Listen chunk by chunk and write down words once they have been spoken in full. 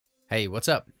Hey, what's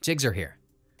up? Jigxor here.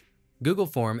 Google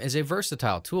Form is a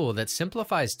versatile tool that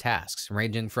simplifies tasks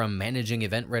ranging from managing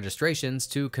event registrations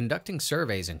to conducting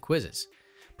surveys and quizzes,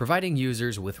 providing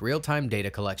users with real-time data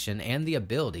collection and the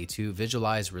ability to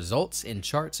visualize results in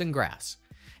charts and graphs.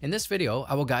 In this video,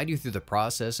 I will guide you through the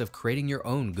process of creating your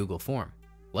own Google Form.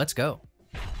 Let's go.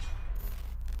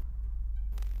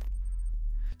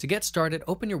 To get started,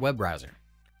 open your web browser.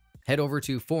 Head over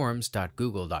to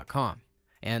forms.google.com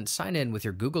and sign in with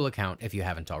your Google account if you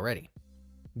haven't already.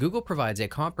 Google provides a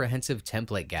comprehensive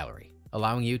template gallery,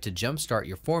 allowing you to jumpstart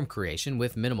your form creation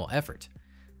with minimal effort.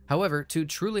 However, to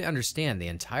truly understand the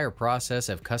entire process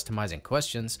of customizing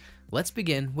questions, let's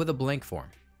begin with a blank form.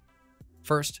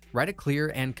 First, write a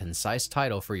clear and concise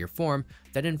title for your form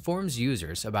that informs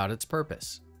users about its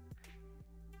purpose.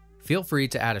 Feel free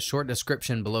to add a short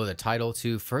description below the title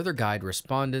to further guide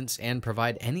respondents and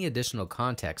provide any additional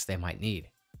context they might need.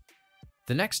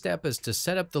 The next step is to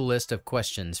set up the list of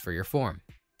questions for your form.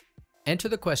 Enter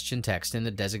the question text in the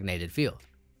designated field,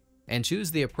 and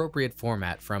choose the appropriate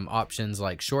format from options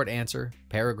like short answer,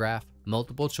 paragraph,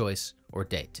 multiple choice, or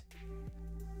date.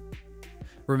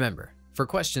 Remember, for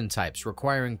question types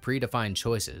requiring predefined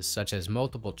choices such as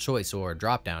multiple choice or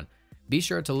dropdown, be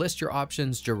sure to list your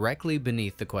options directly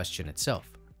beneath the question itself.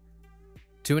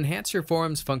 To enhance your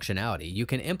form's functionality, you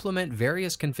can implement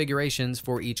various configurations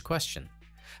for each question.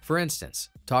 For instance,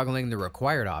 toggling the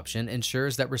required option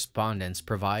ensures that respondents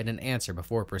provide an answer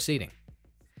before proceeding.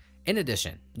 In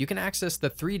addition, you can access the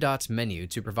three dots menu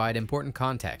to provide important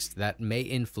context that may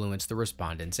influence the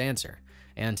respondent's answer,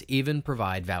 and even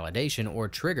provide validation or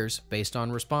triggers based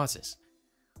on responses.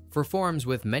 For forms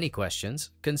with many questions,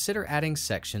 consider adding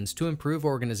sections to improve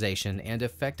organization and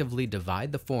effectively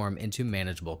divide the form into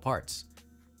manageable parts.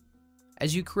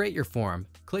 As you create your form,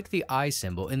 click the eye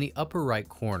symbol in the upper right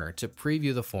corner to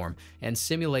preview the form and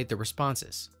simulate the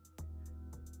responses.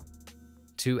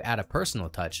 To add a personal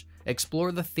touch,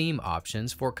 explore the theme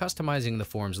options for customizing the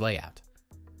form's layout.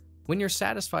 When you're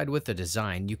satisfied with the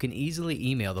design, you can easily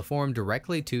email the form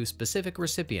directly to specific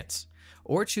recipients,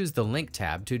 or choose the Link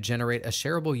tab to generate a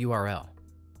shareable URL.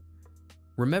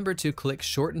 Remember to click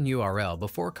Shorten URL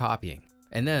before copying,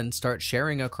 and then start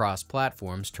sharing across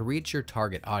platforms to reach your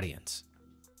target audience.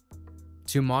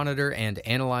 To monitor and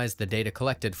analyze the data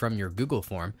collected from your Google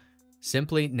form,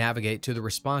 simply navigate to the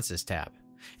Responses tab.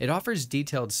 It offers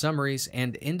detailed summaries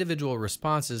and individual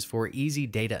responses for easy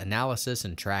data analysis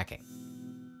and tracking.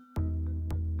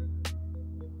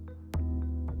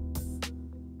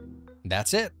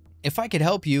 That's it. If I could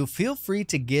help you, feel free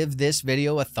to give this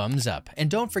video a thumbs up and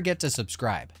don't forget to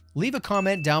subscribe. Leave a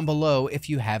comment down below if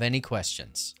you have any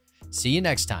questions. See you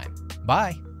next time.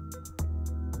 Bye.